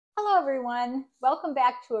everyone, welcome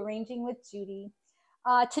back to Arranging with Judy.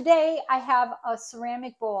 Today I have a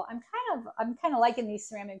ceramic bowl. I'm kind of liking these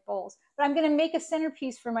ceramic bowls, but I'm going to make a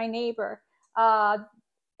centerpiece for my neighbor.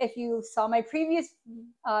 If you saw my previous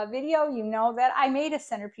video, you know that I made a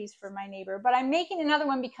centerpiece for my neighbor, but I'm making another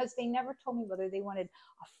one because they never told me whether they wanted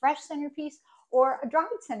a fresh centerpiece or a dried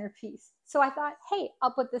centerpiece. So I thought, hey,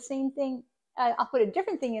 I'll put the same thing, I'll put a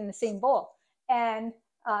different thing in the same bowl. And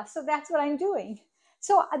so that's what I'm doing.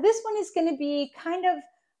 So this one is going to be kind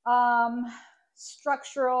of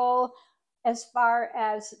structural as far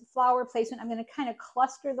as flower placement. I'm going to kind of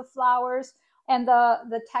cluster the flowers and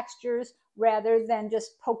the textures rather than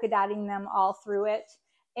just polka dotting them all through it.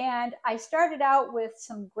 And I started out with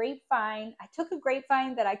some grapevine. I took a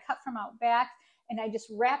grapevine that I cut from out back and I just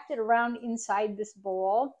wrapped it around inside this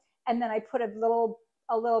bowl. And then I put a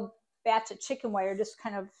little batch of chicken wire just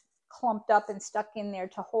kind of clumped up and stuck in there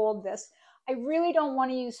to hold this. I really don't want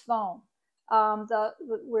to use foam.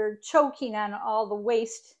 We're choking on all the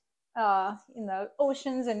waste in the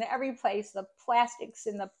oceans and every place, the plastics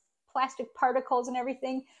and the plastic particles and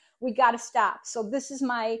everything. We got to stop. So this is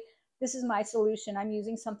my solution. I'm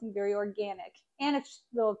using something very organic and a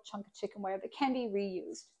little chunk of chicken wire that can be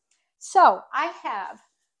reused. So I have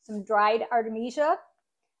some dried artemisia.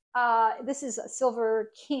 This is a silver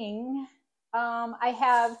king. I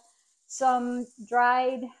have some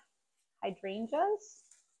dried hydrangeas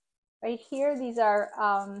right here. These are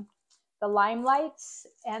the limelights,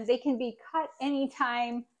 and they can be cut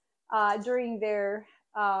anytime during their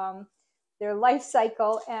life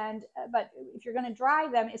cycle. But if you're going to dry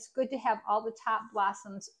them, it's good to have all the top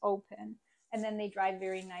blossoms open, and then they dry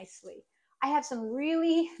very nicely. I have some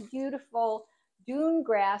really beautiful dune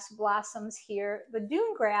grass blossoms here. The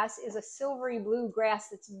dune grass is a silvery blue grass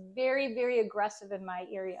that's very, very aggressive in my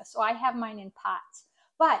area. So I have mine in pots.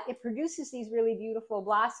 But it produces these really beautiful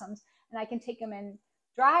blossoms, and I can take them and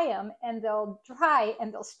dry them, and they'll dry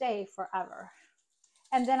and they'll stay forever.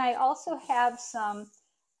 And then I also have some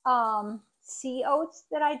sea oats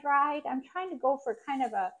that I dried. I'm trying to go for kind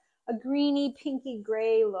of a greeny, pinky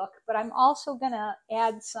gray look, but I'm also going to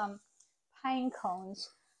add some pine cones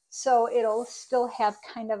so it'll still have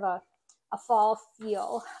kind of a fall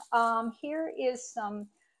feel. Here is some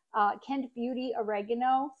Kent Beauty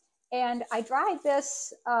oregano. And I dry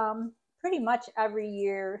this pretty much every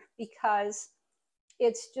year because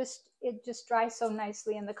it just dries so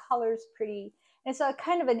nicely and the color's pretty. It's a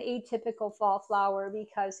kind of an atypical fall flower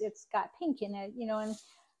because it's got pink in it, you know, and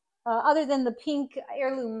other than the pink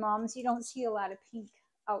heirloom mums, you don't see a lot of pink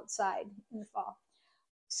outside in the fall.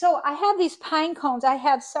 So I have these pine cones. I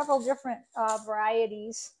have several different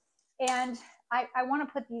varieties, and I want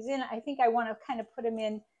to put these in. I think I want to kind of put them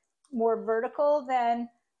in more vertical than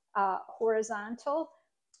horizontal.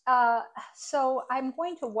 So I'm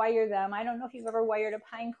going to wire them. I don't know if you've ever wired a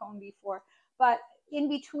pine cone before, but in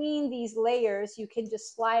between these layers, you can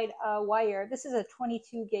just slide a wire. This is a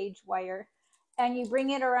 22 gauge wire, and you bring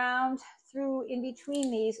it around through in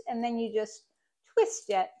between these, and then you just twist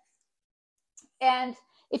it. And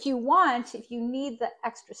if you need the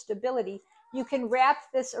extra stability, you can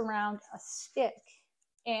wrap this around a stick,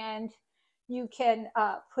 and you can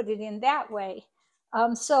put it in that way.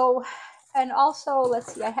 And also,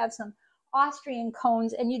 let's see, I have some Austrian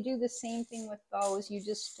cones, and you do the same thing with those. You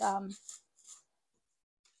just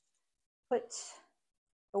put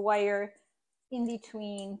the wire in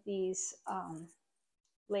between these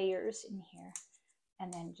layers in here,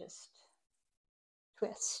 and then just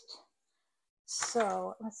twist.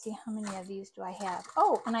 So let's see, how many of these do I have?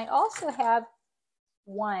 Oh, and I also have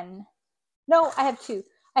one. No, I have two.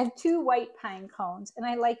 I have two white pine cones, and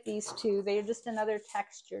I like these two. They're just another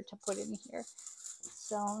texture to put in here.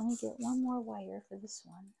 So let me get one more wire for this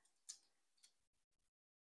one.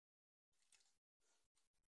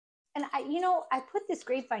 And I put this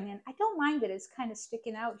grapevine in. I don't mind that it's kind of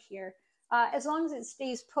sticking out here, as long as it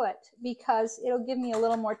stays put, because it'll give me a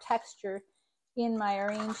little more texture in my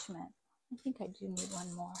arrangement. I think I do need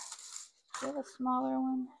one more. Do you have a smaller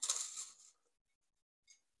one?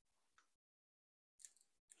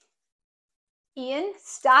 Ian,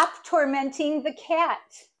 stop tormenting the cat.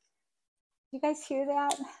 You guys hear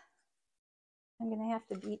that? I'm going to have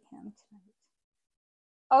to beat him tonight.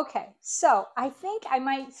 Okay, so I think I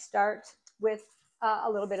might start with a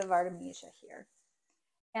little bit of artemisia here.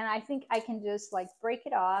 And I think I can just like break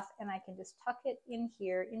it off, and I can just tuck it in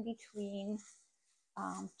here in between,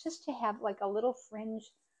 just to have like a little fringe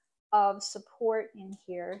of support in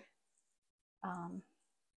here.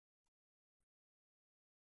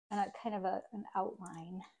 And a kind of an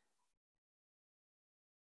outline.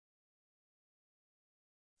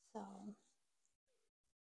 So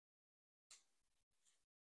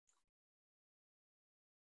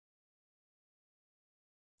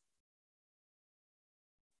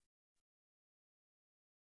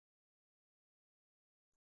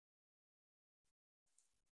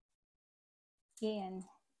Ian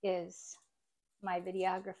is my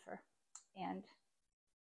videographer, and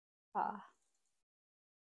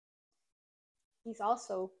he's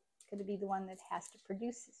also going to be the one that has to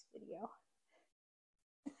produce this video.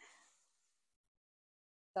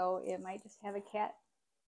 So it might just have a cat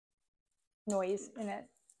noise in it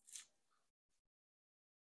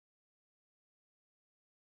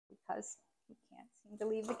because he can't seem to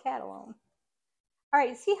leave the cat alone. All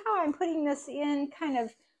right, see how I'm putting this in kind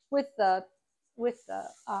of with the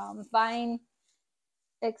vine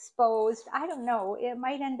exposed. I don't know, it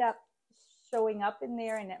might end up showing up in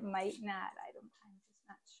there and it might not. I'm just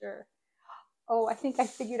not sure. Oh, I think I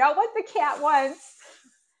figured out what the cat wants.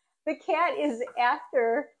 The cat is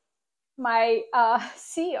after my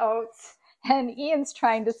sea oats, and Ian's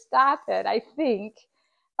trying to stop it, I think.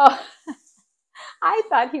 Oh, I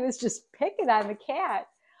thought he was just picking on the cat.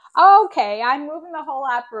 Okay, I'm moving the whole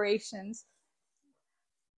operations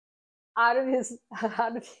out of his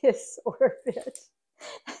orbit.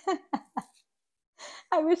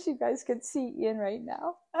 I wish you guys could see Ian right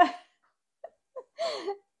now.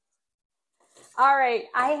 All right,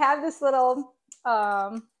 I have this little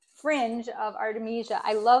fringe of artemisia.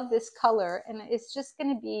 I love this color, and it's just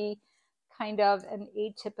going to be kind of an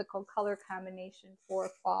atypical color combination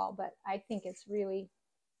for fall, but I think it's really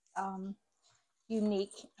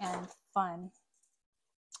unique and fun.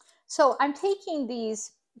 So I'm taking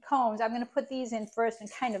these combs, I'm going to put these in first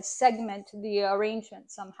and kind of segment the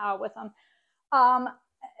arrangement somehow with them.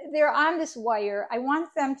 They're on this wire. I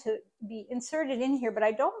want them to be inserted in here, but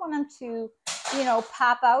I don't want them to, you know,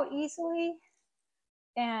 pop out easily.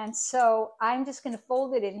 And so I'm just going to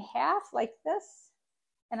fold it in half like this,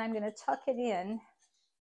 and I'm going to tuck it in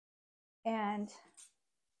and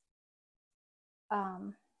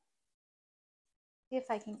see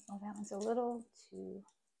if I can, oh, that one's a little too,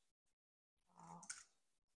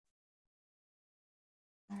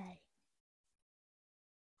 all right.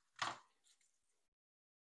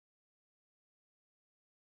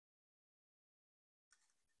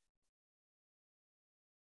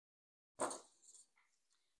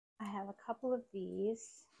 I have a couple of these.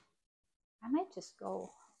 I might just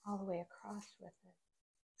go all the way across with it.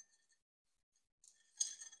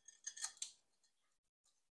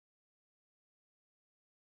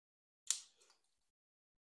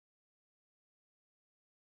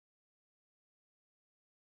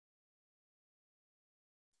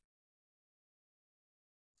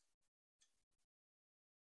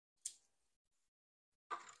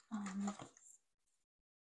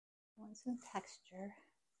 Want some texture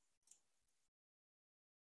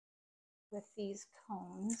with these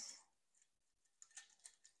cones.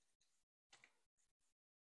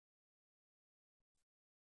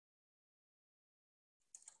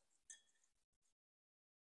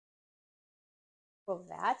 Well,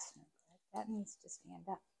 that's no good. That needs to stand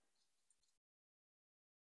up.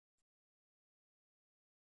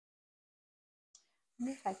 I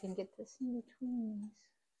wonder if I can get this in between these.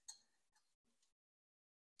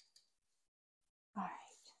 All right,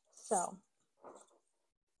 so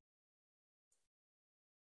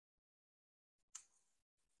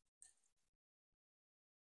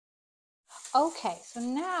okay, so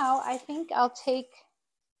now I think I'll take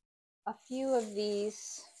a few of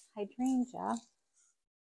these hydrangea,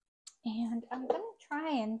 and I'm going to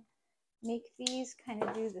try and make these kind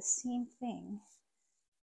of do the same thing.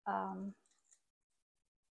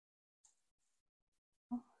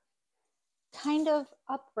 Kind of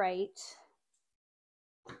upright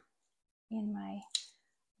in my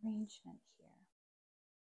arrangement here.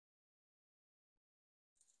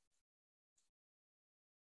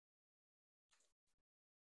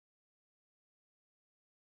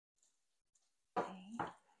 Okay.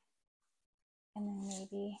 And then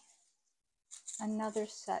maybe another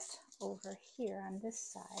set over here on this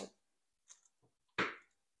side.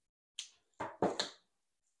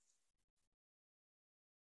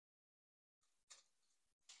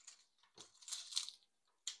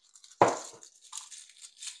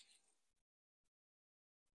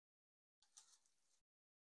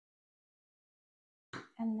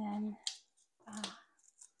 And then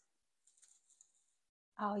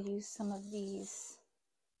I'll use some of these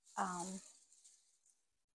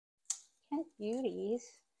Kent Beauties.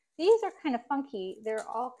 These are kind of funky. They're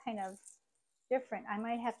all kind of different. I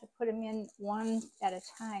might have to put them in one at a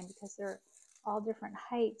time because they're all different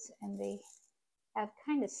heights and they have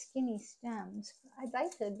kind of skinny stems. I'd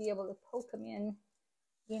like to be able to poke them in,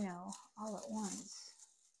 you know, all at once.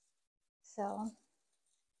 So, let's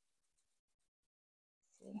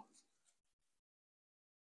see.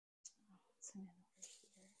 Some over here.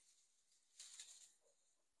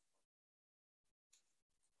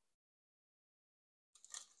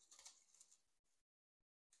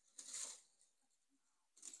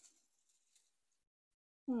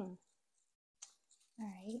 All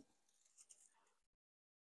right.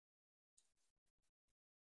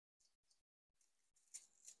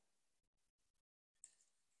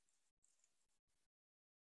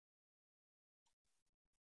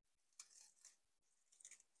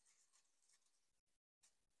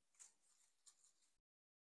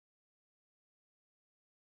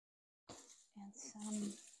 And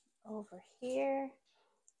some over here.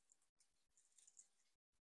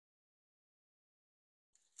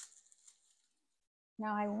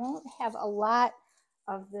 Now I won't have a lot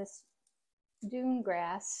of this dune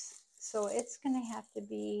grass, so it's going to have to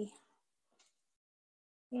be,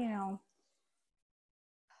 you know,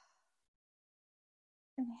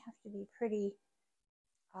 going to have to be pretty,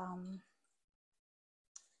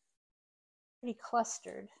 pretty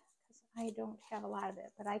clustered because I don't have a lot of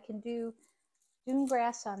it. But I can do dune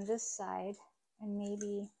grass on this side and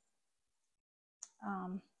maybe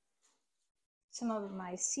some of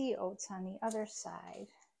my sea oats on the other side.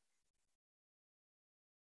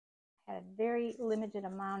 I had a very limited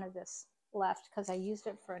amount of this left because I used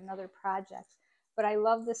it for another project. But I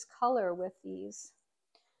love this color with these,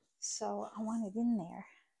 so I want it in there.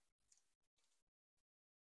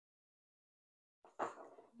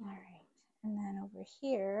 All right, and then over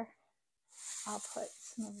here, I'll put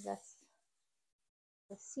some of this,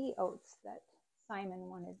 the sea oats that Simon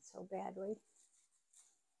wanted so badly.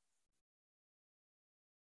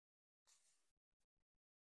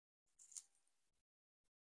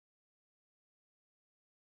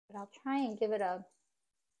 But I'll try and give it a,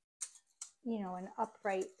 you know, an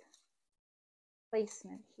upright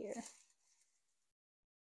placement here.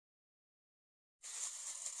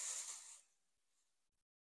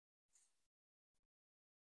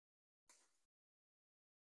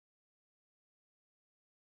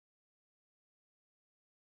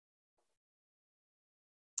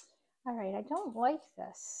 All right, I don't like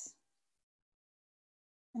this.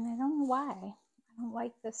 And I don't know why. I don't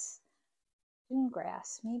like this dune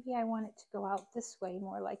grass. Maybe I want it to go out this way,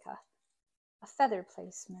 more like a feather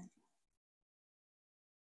placement.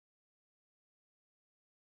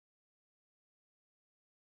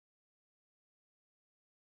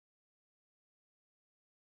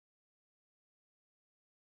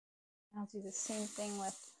 I'll do the same thing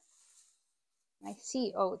with my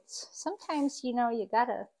sea oats. Sometimes, you know, you got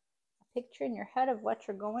a picture in your head of what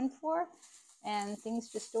you're going for, and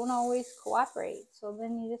things just don't always cooperate. So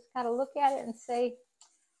then you just got to look at it and say,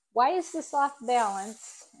 why is this off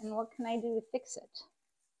balance, and what can I do to fix it?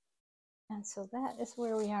 And so that is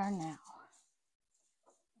where we are now.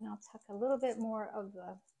 And I'll tuck a little bit more of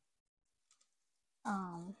the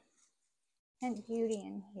Hint Beauty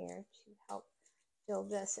in here to help fill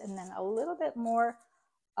this, and then a little bit more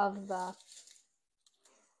of the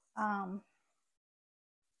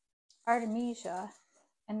artemisia,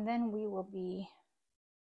 and then we will be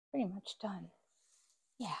pretty much done.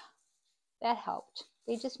 Yeah, that helped.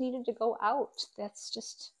 They just needed to go out. That's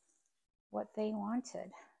just what they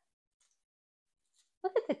wanted.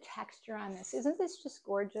 Look at the texture on this. Isn't this just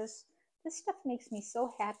gorgeous? This stuff makes me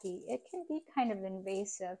so happy. It can be kind of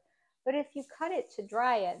invasive, but if you cut it to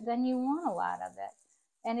dry it, then you want a lot of it.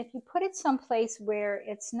 And if you put it someplace where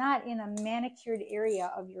it's not in a manicured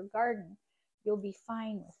area of your garden, you'll be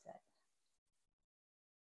fine with it.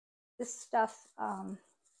 This stuff,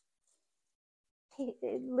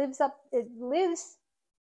 it lives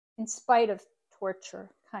in spite of torture,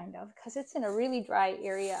 kind of, because it's in a really dry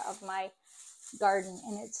area of my garden,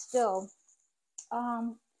 and it still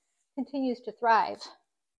continues to thrive.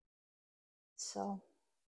 So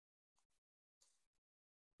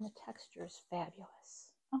the texture is fabulous.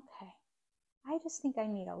 Okay, I just think I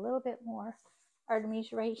need a little bit more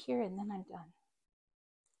artemisia right here, and then I'm done.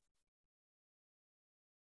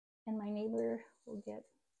 And my neighbor will get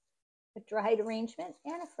a dried arrangement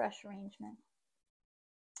and a fresh arrangement.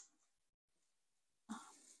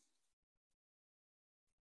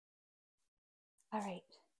 All right.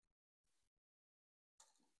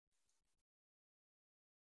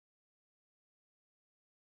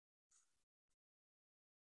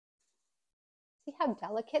 See how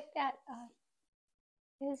delicate that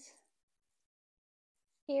is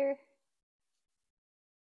here?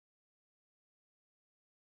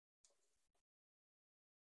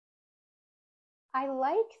 I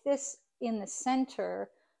like this in the center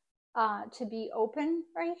to be open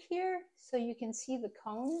right here, so you can see the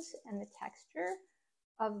cones and the texture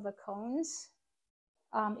of the cones.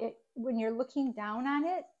 When you're looking down on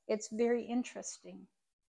it, it's very interesting.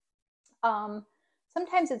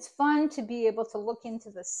 Sometimes it's fun to be able to look into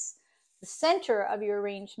the center of your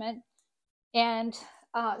arrangement and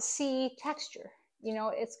see texture. You know,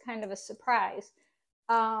 it's kind of a surprise.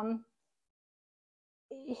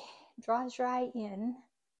 draws dry in,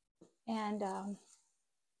 and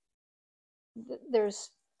there's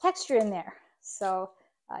texture in there. So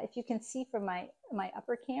if you can see from my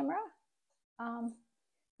upper camera,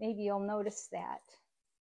 maybe you'll notice that.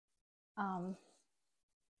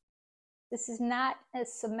 This is not a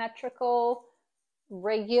symmetrical,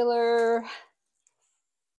 regular,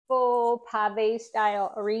 full pave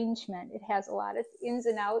style arrangement. It has a lot of ins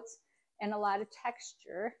and outs and a lot of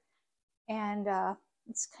texture, and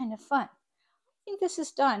it's kind of fun. I think this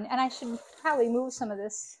is done, and I should probably move some of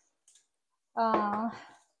this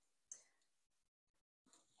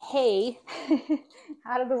hay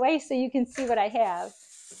out of the way so you can see what I have.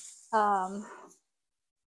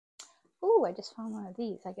 Oh, I just found one of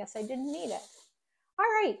these. I guess I didn't need it. All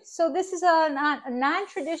right, so this is a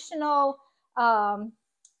non-traditional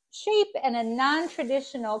shape and a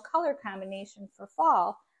non-traditional color combination for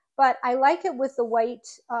fall, but I like it with the white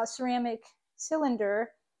ceramic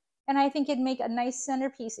cylinder, and I think it'd make a nice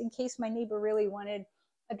centerpiece in case my neighbor really wanted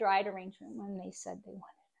a dried arrangement when they said they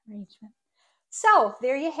wanted an arrangement. So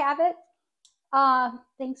there you have it.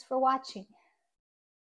 Thanks for watching.